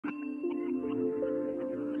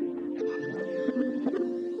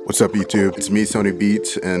What's up YouTube? It's me,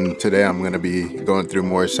 Soniibeatz, and today I'm going to be going through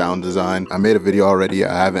more sound design. I made a video already,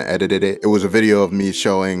 I haven't edited it. It was a video of me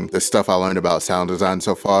showing the stuff I learned about sound design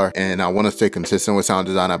so far, and I want to stay consistent with sound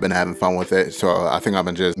design. I've been having fun with it, so I think I'm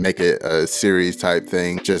going to just make it a series type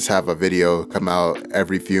thing. Just have a video come out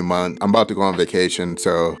every few months. I'm about to go on vacation,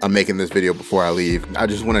 so I'm making this video before I leave. I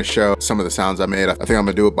just want to show some of the sounds I made. I think I'm going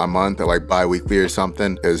to do it by month or like bi-weekly or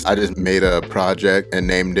something, because I just made a project and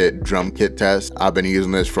named it Drum Kit Test. I've been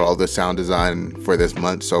using this for all the sound design for this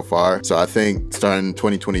month so far. So I think starting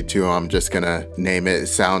 2022, I'm just gonna name it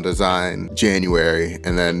Sound Design January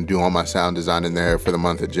and then do all my sound design in there for the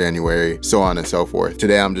month of January, so on and so forth.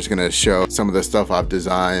 Today, I'm just gonna show some of the stuff I've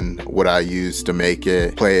designed, what I use to make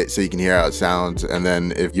it, play it so you can hear how it sounds. And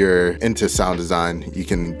then if you're into sound design, you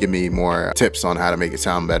can give me more tips on how to make it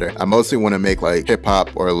sound better. I mostly wanna make like hip hop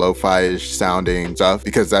or lo-fi-ish sounding stuff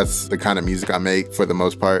because that's the kind of music I make for the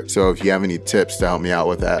most part. So if you have any tips to help me out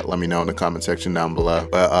with that, let me know in the comment section down below.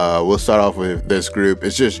 But we'll start off with this group.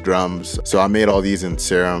 It's just drums. So I made all these in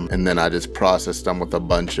Serum and then I just processed them with a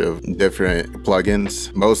bunch of different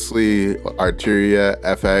plugins, mostly Arturia,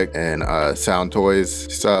 FX, and Sound Toys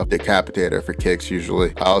stuff, Decapitator for kicks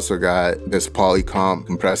usually. I also got this Polycomp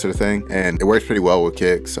compressor thing and it works pretty well with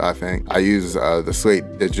kicks, I think. I use the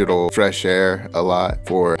Slate Digital Fresh Air a lot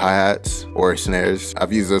for hi-hats or snares.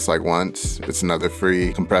 I've used this like once. It's another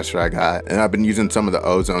free compressor I got. And I've been using some of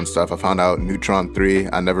the Ozone stuff. I found out Neutron 3,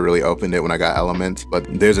 I never really opened it when I got Elements, but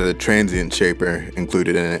there's a transient shaper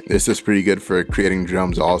included in it. This is pretty good for creating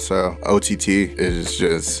drums also. OTT is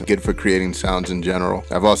just good for creating sounds in general.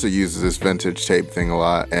 I've also used this vintage tape thing a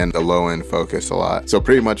lot and the low end focus a lot. So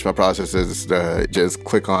pretty much my process is to just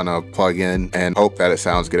click on a plugin and hope that it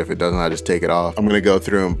sounds good. If it doesn't, I just take it off. I'm gonna go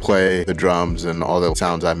through and play the drums and all the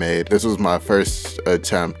sounds I made. This was my first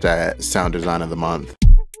attempt at sound design of the month.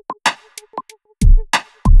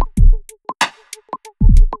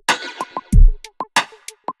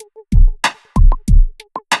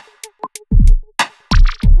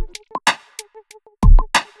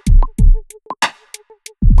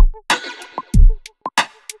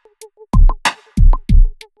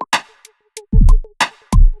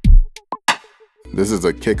 This is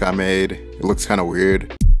a kick I made. It looks kind of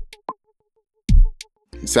weird.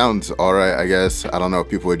 It sounds alright, I guess. I don't know if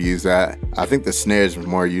people would use that. I think the snare is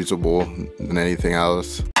more usable than anything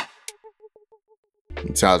else.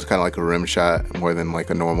 It sounds kind of like a rim shot more than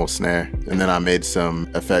like a normal snare. And then I made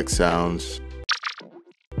some effect sounds.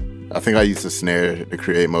 I think I used the snare to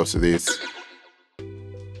create most of these.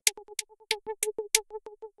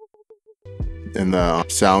 And the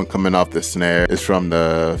sound coming off the snare is from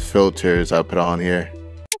the filters I put on here.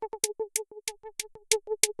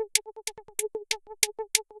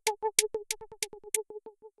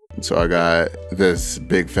 So I got this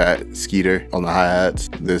big fat skeeter on the hi-hats,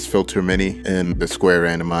 this filter mini, and the square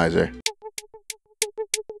randomizer.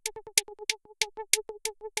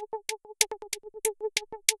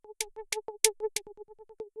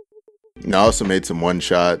 And I also made some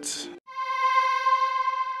one-shots.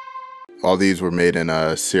 All these were made in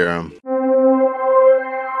Serum.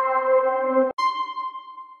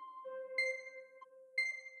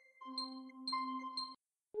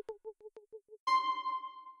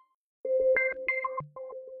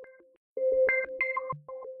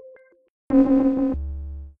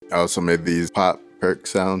 I also made these pop Perc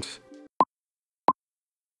sounds.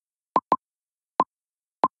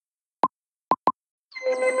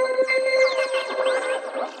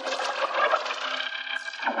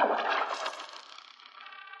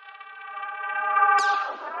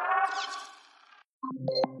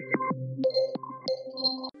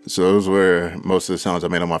 So those were most of the sounds I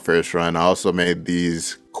made on my first run. I also made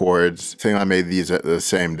these chords. I think I made these at the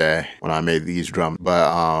same day when I made these drums.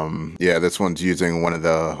 But yeah, this one's using one of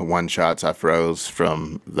the one shots I froze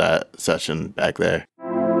from that session back there.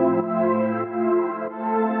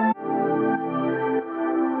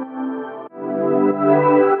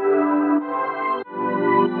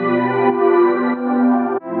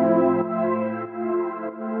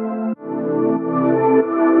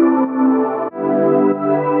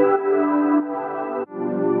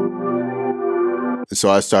 So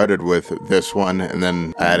I started with this one and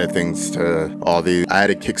then I added things to all these. I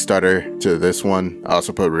added Kickstarter to this one. I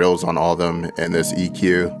also put reels on all of them and this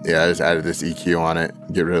EQ. Yeah, I just added this EQ on it.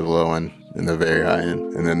 Get rid of the low end and the very high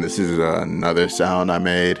end. And then this is another sound I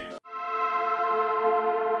made.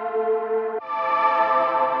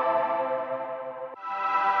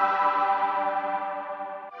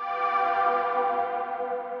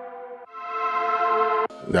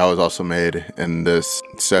 That was also made in this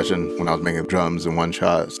session when I was making drums and one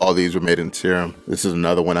shots. All these were made in Serum. This is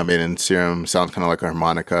another one I made in Serum. Sounds kind of like a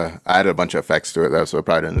harmonica. I added a bunch of effects to it though, so it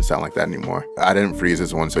probably didn't sound like that anymore. I didn't freeze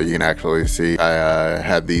this one so you can actually see. I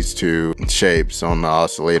had these two shapes on the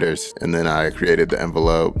oscillators, and then I created the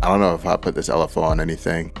envelope. I don't know if I put this LFO on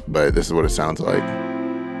anything, but this is what it sounds like.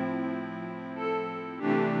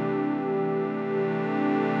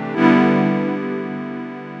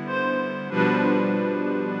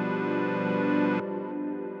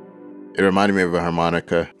 It reminded me of a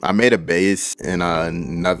harmonica. I made a bass in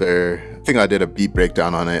another, I think I did a beat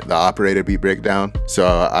breakdown on it, the operator beat breakdown.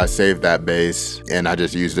 So I saved that bass and I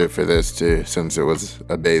just used it for this too, since it was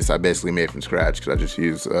a bass I basically made from scratch because I just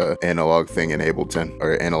used an analog thing in Ableton,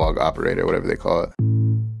 or analog operator, whatever they call it.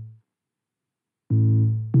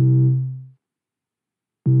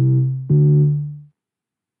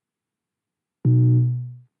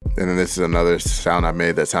 And then this is another sound I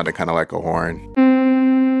made that sounded kind of like a horn.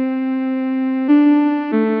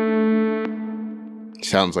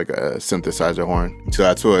 Sounds like a synthesizer horn. So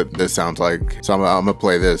that's what this sounds like. So I'm gonna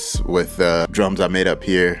play this with the drums I made up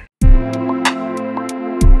here.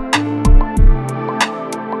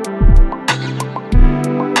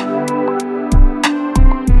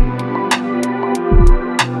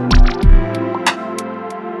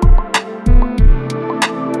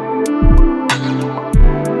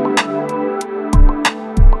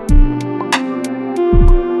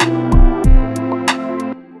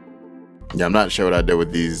 Yeah, I'm not sure what I did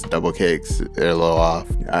with these double cakes. They're a little off.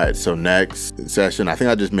 All right, so next session, I think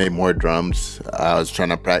I just made more drums. I was trying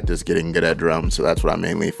to practice getting good at drums, so that's what I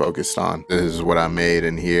mainly focused on. This is what I made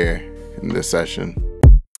in here in this session.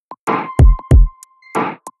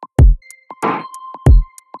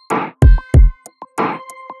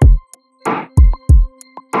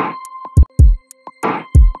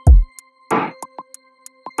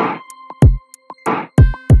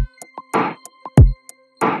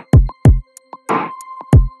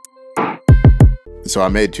 So I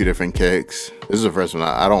made two different kicks. This is the first one.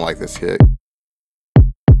 I don't like this kick,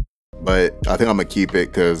 but I think I'm gonna keep it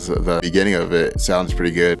because the beginning of it sounds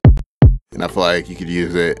pretty good. And I feel like you could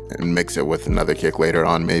use it and mix it with another kick later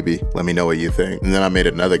on maybe. Let me know what you think. And then I made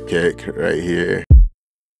another kick right here.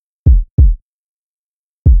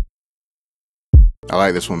 I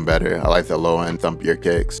like this one better. I like the low end thumpier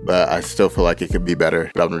kicks, but I still feel like it could be better.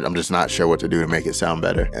 But I'm just not sure what to do to make it sound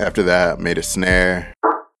better. After that, I made a snare.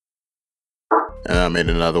 And I made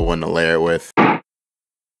another one to layer it with.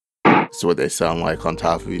 That's what they sound like on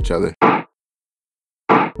top of each other. I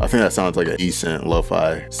think that sounds like a decent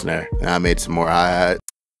lo-fi snare. And I made some more hi-hats.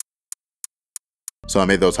 So I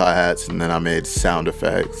made those hi-hats and then I made sound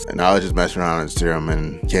effects. And I was just messing around in Serum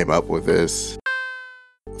and came up with this.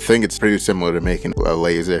 I think it's pretty similar to making a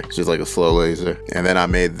laser. It's just like a slow laser. And then I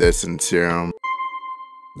made this in Serum.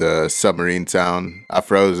 The submarine sound. I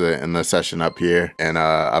froze it in the session up here, and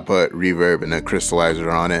I put reverb and a crystallizer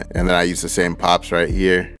on it, and then I used the same pops right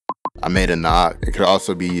here. I made a knock. It could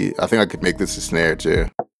also be, I think I could make this a snare too,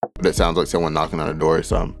 but it sounds like someone knocking on a door or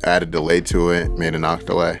something. I added delay to it, made a knock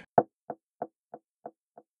delay.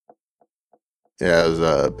 Yeah, it was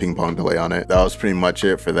a ping pong delay on it. That was pretty much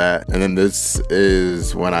it for that. And then this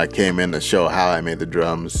is when I came in to show how I made the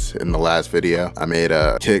drums in the last video. I made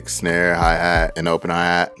a kick, snare, hi-hat, and open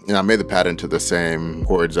hi-hat. And I made the pattern to the same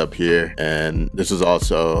chords up here. And this is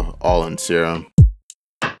also all in Serum.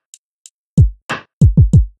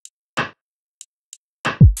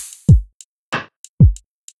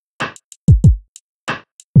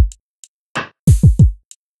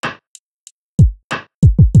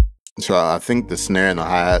 So I think the snare and the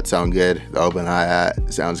hi-hat sound good. The open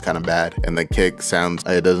hi-hat sounds kind of bad. And the kick sounds,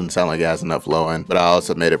 it doesn't sound like it has enough low end. But I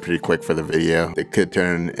also made it pretty quick for the video. It could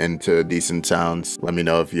turn into decent sounds. Let me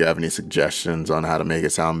know if you have any suggestions on how to make it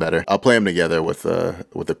sound better. I'll play them together with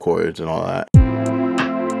the chords and all that.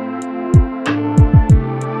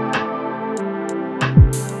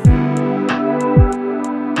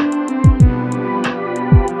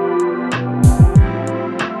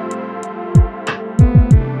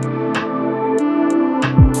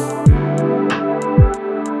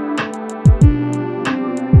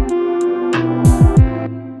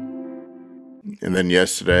 And then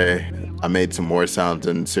yesterday, I made some more sounds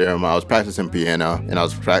in Serum. I was practicing piano and I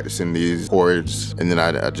was practicing these chords, and then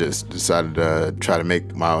I just decided to try to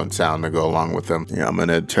make my own sound to go along with them. Yeah, I'm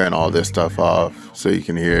gonna turn all this stuff off so you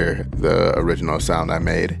can hear the original sound I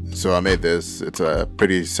made. So I made this. It's a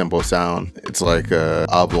pretty simple sound. It's like a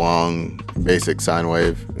oblong basic sine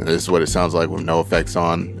wave. And this is what it sounds like with no effects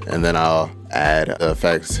on, and then I'll add the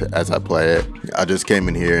effects as I play it. I just came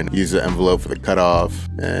in here and used the envelope for the cutoff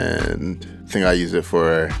and think I use it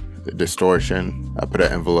for the distortion. I put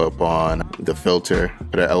an envelope on the filter,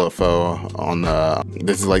 put an LFO on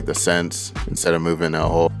this is like the sense. Instead of moving a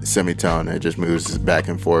whole semitone, it just moves back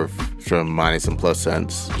and forth from minus and plus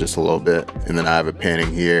sense just a little bit. And then I have it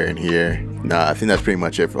panning here and here. Nah, I think that's pretty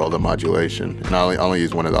much it for all the modulation. And I only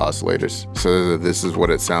use one of the oscillators. So this is what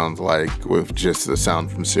it sounds like with just the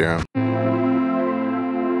sound from Serum.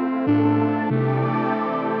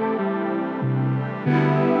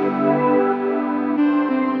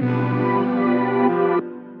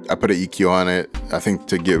 I put an EQ on it, I think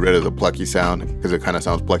to get rid of the plucky sound, because it kind of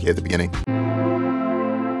sounds plucky at the beginning.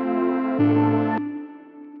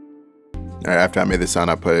 Alright, after I made the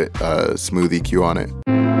sound, I put a smooth EQ on it.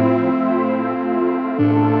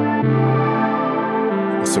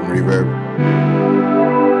 Some reverb.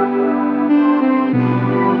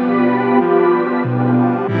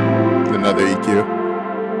 Another EQ.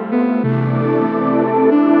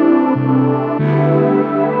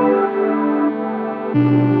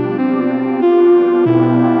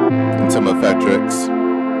 And some effectrix.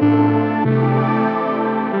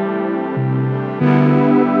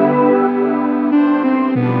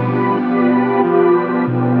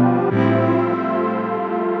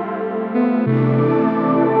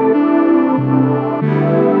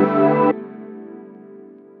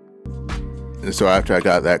 So after I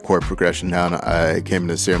got that chord progression down, I came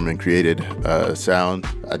into Serum and created a sound.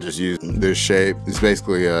 I just used this shape. It's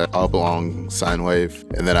basically a oblong sine wave.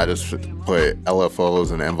 And then I just put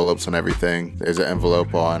LFOs and envelopes on everything. There's an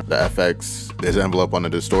envelope on the FX. There's an envelope on the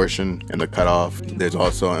distortion and the cutoff. There's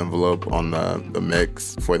also an envelope on the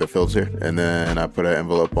mix for the filter. And then I put an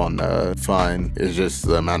envelope on the fine. It's just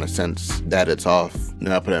the amount of sense that it's off. And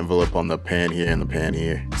then I put an envelope on the pan here and the pan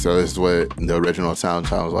here. So this is what the original sound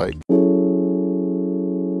sounds like.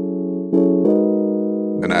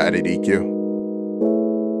 Then I added EQ.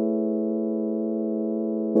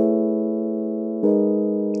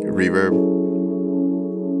 Reverb.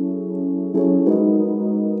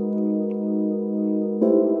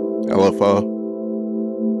 LFO.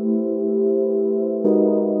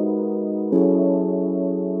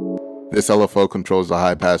 This LFO controls the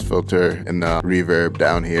high pass filter and the reverb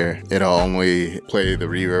down here. It'll only play the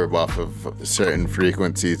reverb off of certain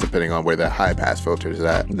frequencies depending on where the high pass filter is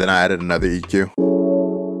at. Then I added another EQ.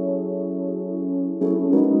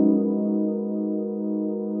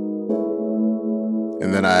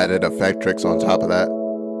 And then I added effectrix on top of that.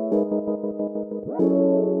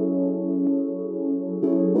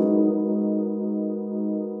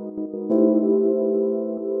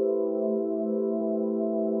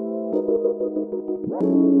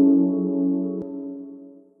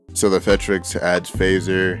 So the effectrix adds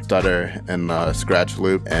phaser, stutter, and scratch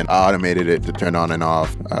loop, and I automated it to turn on and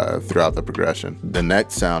off throughout the progression. The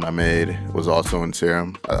next sound I made was also in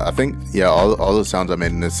Serum. I think, yeah, all the sounds I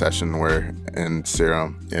made in this session were in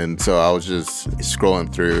Serum. And so I was just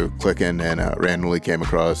scrolling through, clicking, and randomly came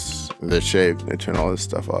across this shape. I turn all this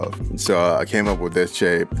stuff off. So I came up with this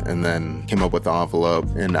shape and then came up with the envelope,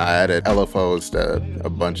 and I added LFOs to a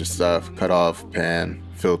bunch of stuff, cut off, pan,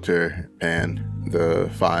 filter, pan, the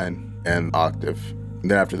fine, and octave. And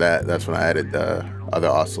then after that, that's when I added the other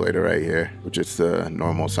oscillator right here, which is the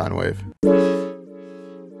normal sine wave.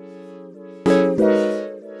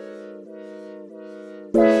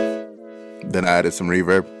 Then I added some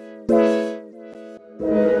reverb.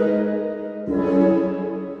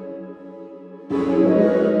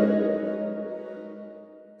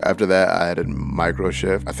 After that, I added micro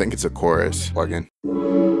shift. I think it's a chorus plugin.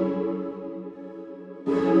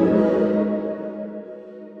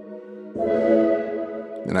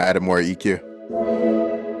 Then I added more EQ.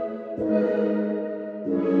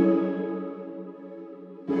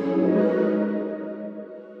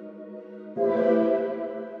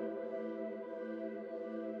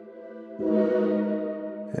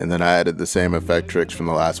 And then I added the same effectrix from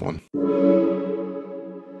the last one.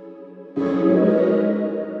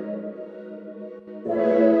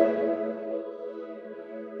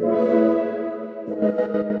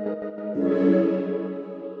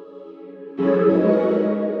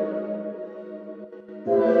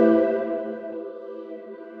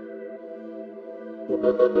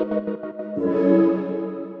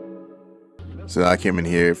 So I came in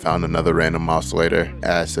here, found another random oscillator,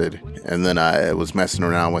 acid, and then I was messing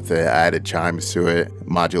around with it. I added chimes to it,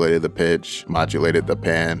 modulated the pitch, modulated the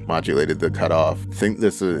pan, modulated the cutoff. I think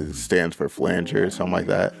this stands for flanger, something like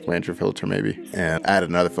that, flanger filter maybe. And add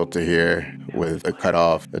another filter here with a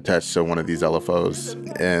cutoff attached to one of these LFOs.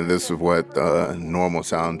 And this is what the normal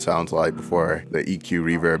sound sounds like before the EQ,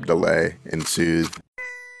 reverb, delay, and soothe.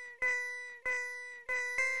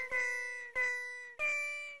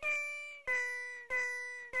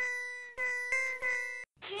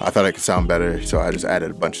 I thought it could sound better, so I just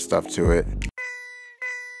added a bunch of stuff to it.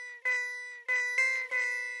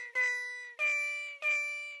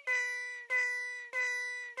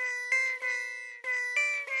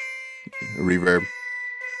 Reverb.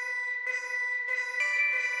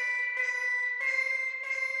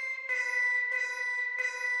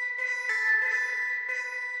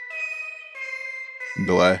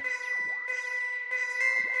 Delay.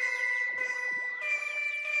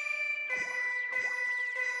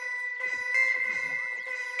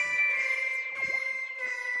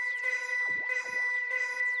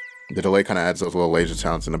 The delay kind of adds those little laser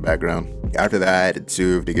sounds in the background. After that, I added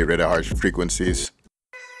Soothe to get rid of harsh frequencies.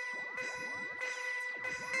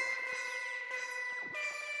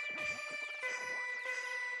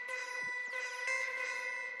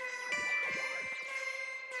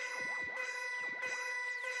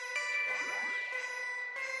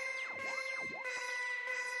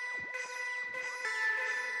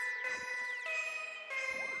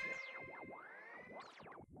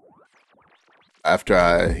 After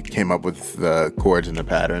I came up with the chords and the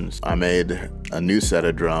patterns, I made a new set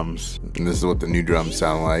of drums, and this is what the new drums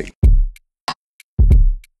sound like.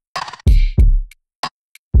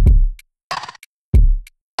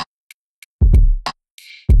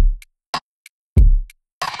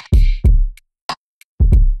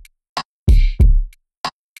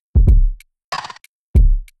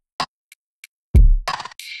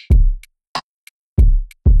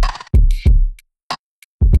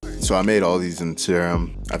 So I made all these in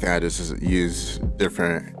Serum. I think I just use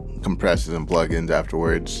different compressors and plugins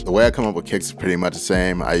afterwards. The way I come up with kicks is pretty much the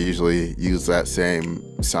same. I usually use that same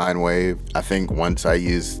sine wave. I think once I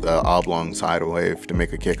used the oblong side wave to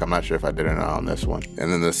make a kick. I'm not sure if I did it or not on this one. And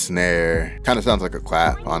then the snare kind of sounds like a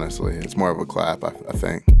clap, honestly. It's more of a clap, I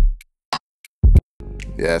think.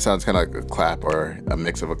 Yeah, it sounds kind of like a clap or a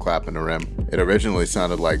mix of a clap and a rim. It originally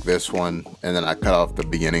sounded like this one, and then I cut off the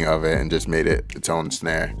beginning of it and just made it its own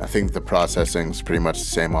snare. I think the processing's pretty much the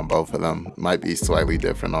same on both of them. Might be slightly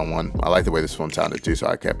different on one. I like the way this one sounded too, so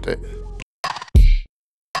I kept it.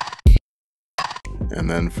 And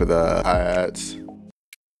then for the hi-hats,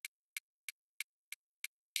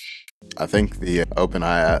 I think the open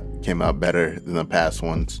hi-hat came out better than the past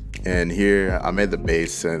ones. And here I made the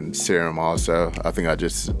bass in Serum also. I think I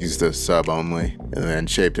just used the sub only and then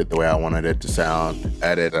shaped it the way I wanted it to sound.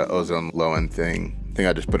 Added an ozone low end thing. I think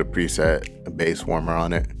I just put a preset, a bass warmer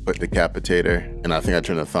on it, put decapitator, and I think I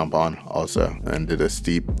turned the thump on also and did a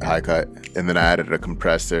steep high cut. And then I added a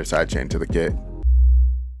compressor sidechain to the kit.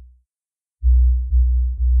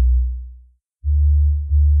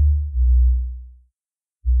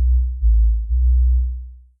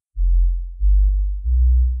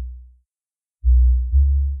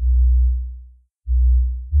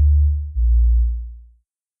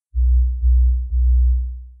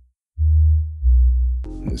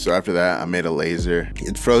 So after that, I made a laser.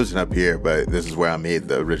 It's frozen up here, but this is where I made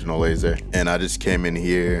the original laser. And I just came in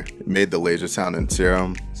here, made the laser sound in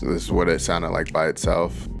Serum. So this is what it sounded like by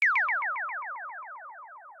itself.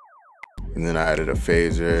 And then I added a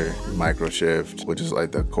phaser, micro shift, which is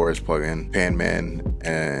like the chorus plugin, pan man,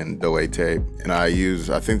 and delay tape. And I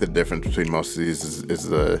think the difference between most of these is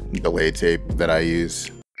the delay tape that I use.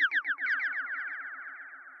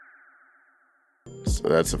 So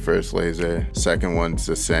that's the first laser. Second one's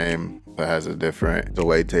the same, but has a different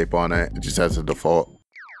delay tape on it. It just has a default.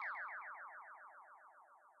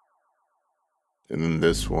 And then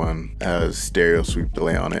this one has stereo sweep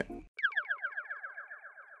delay on it.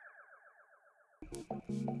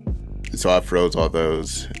 So I froze all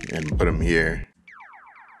those and put them here.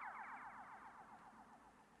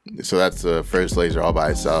 So that's the first laser all by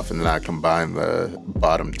itself, and then I combined the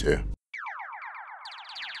bottom two.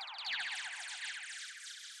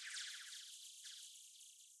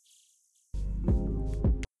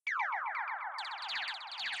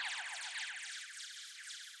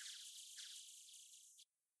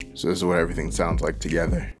 So this is what everything sounds like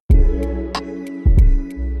together.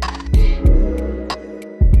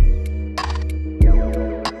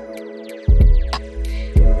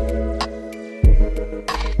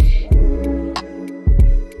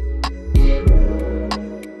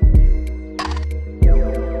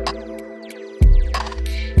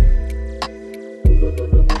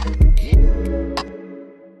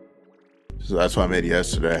 So that's what I made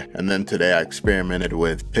yesterday. And then today I experimented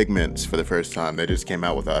with Pigments for the first time. They just came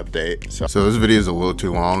out with an update. So this video is a little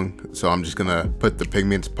too long, so I'm just gonna put the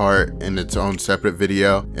Pigments part in its own separate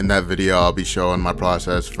video. In that video, I'll be showing my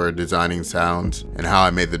process for designing sounds and how I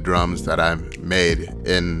made the drums that I made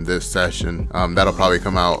in this session. That'll probably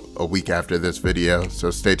come out a week after this video,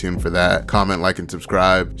 so stay tuned for that. Comment, like, and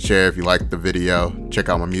subscribe. Share if you liked the video. Check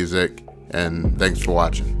out my music, and thanks for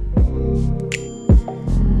watching.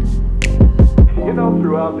 You know,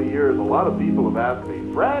 throughout the years, a lot of people have asked me,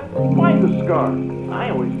 Brad, why the scar? I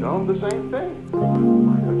always tell them the same thing.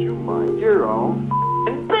 Why don't you mind your own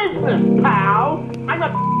business, pal? I'm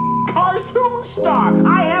a cartoon star.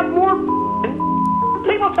 I have more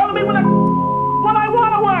people telling me what I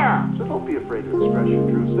want to wear. So don't be afraid to express your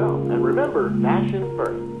true self. And remember, fashion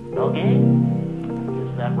first, okay? I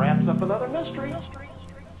guess that wraps up another mystery.